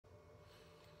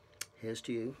Here's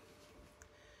to you,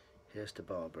 here's to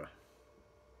Barbara,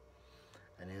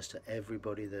 and here's to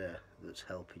everybody there that's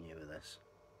helping you with this.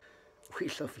 We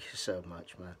love you so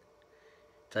much, man.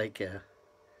 Take care.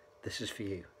 This is for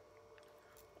you.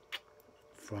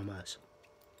 From us.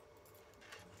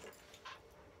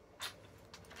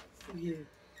 For you.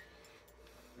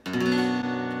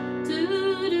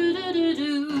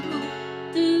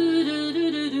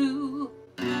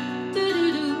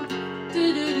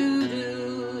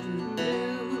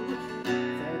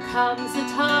 Comes a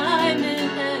time in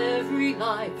every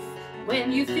life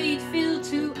when your feet feel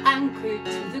too anchored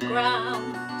to the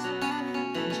ground,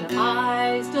 and your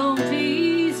eyes don't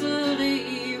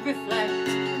easily reflect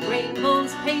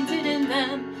rainbows painted in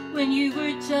them when you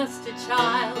were just a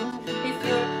child. If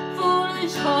your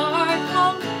foolish heart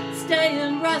won't stay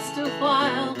and rest a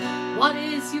while, what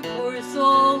is your poor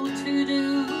soul to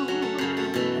do?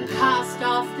 Cast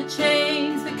off the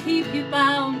chains that keep you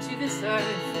bound to this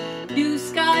earth. New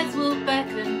skies will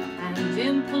beckon and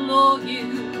implore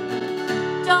you.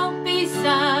 Don't be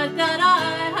sad that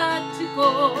I had to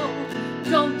go.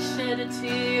 Don't shed a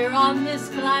tear on this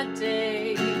glad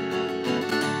day.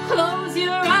 Close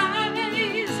your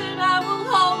eyes and I will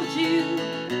hold you,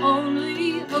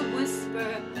 only a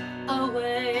whisper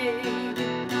away.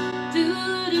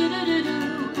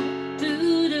 Do-do-do-do-do,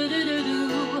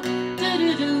 do-do-do-do-do,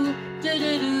 do-do-do,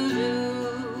 do-do-do-do.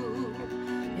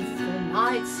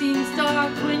 Night seems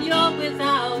dark when you're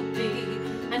without me,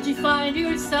 and you find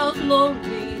yourself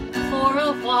lonely for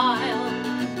a while.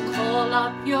 Call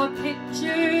up your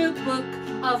picture book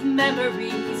of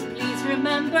memories. Please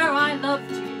remember I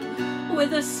loved you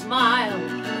with a smile.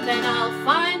 Then I'll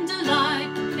find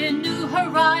delight in new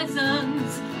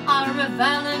horizons. I'll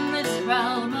revel in this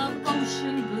realm of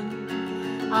ocean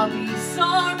blue. I'll be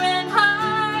soaring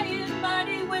high in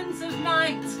mighty winds of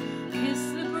night.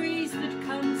 Kiss the breeze that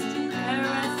comes to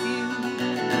caress you.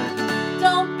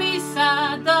 Don't be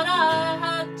sad that I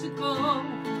had to go.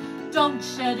 Don't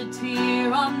shed a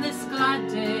tear on this glad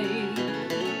day.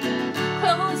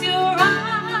 Close your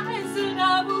eyes and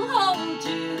I will hold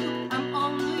you. I'm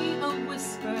only a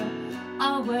whisper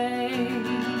away.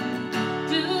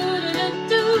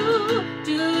 Do-do-do-do,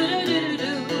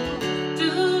 do-do-do-do,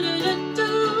 do-do-do-do,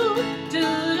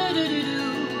 do-do-do-do,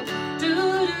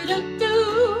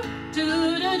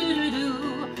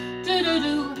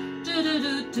 do-do-do-do,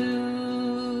 do-do-do-do.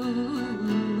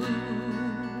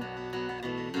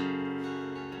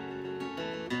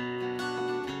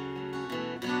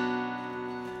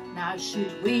 Now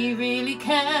should we really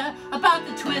care about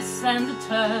the twists and the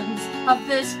turns of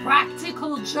this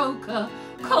practical joker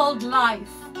called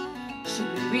life?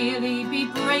 Should we really be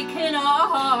breaking our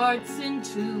hearts in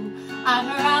two at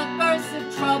our outbursts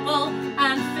of trouble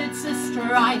and fits of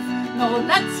strife? No,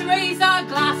 let's raise our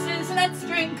glasses, let's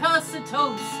drink us a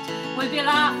toast. We'll be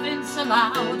laughing so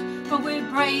loud, but we're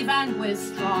brave and we're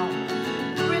strong.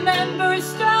 Remember, a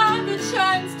star that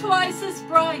shines twice as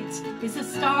bright is a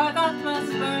star that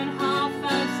must burn half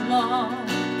as long.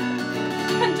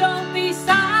 And don't be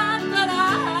sad that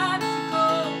I had to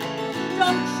go.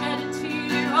 Don't shed a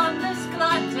tear on this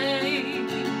glad day.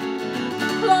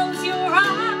 Close your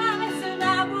eyes and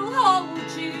I will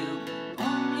hold you,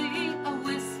 only a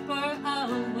whisper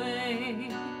away.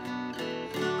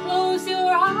 Close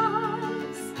your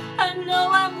eyes and know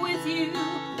I'm with you,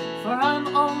 for I'm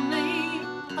only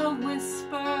a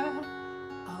whisper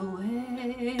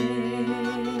away.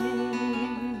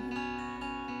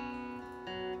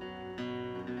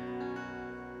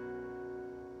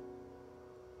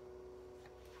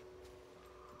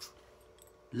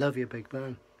 Love you, Big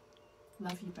Man.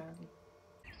 Love you, Barry.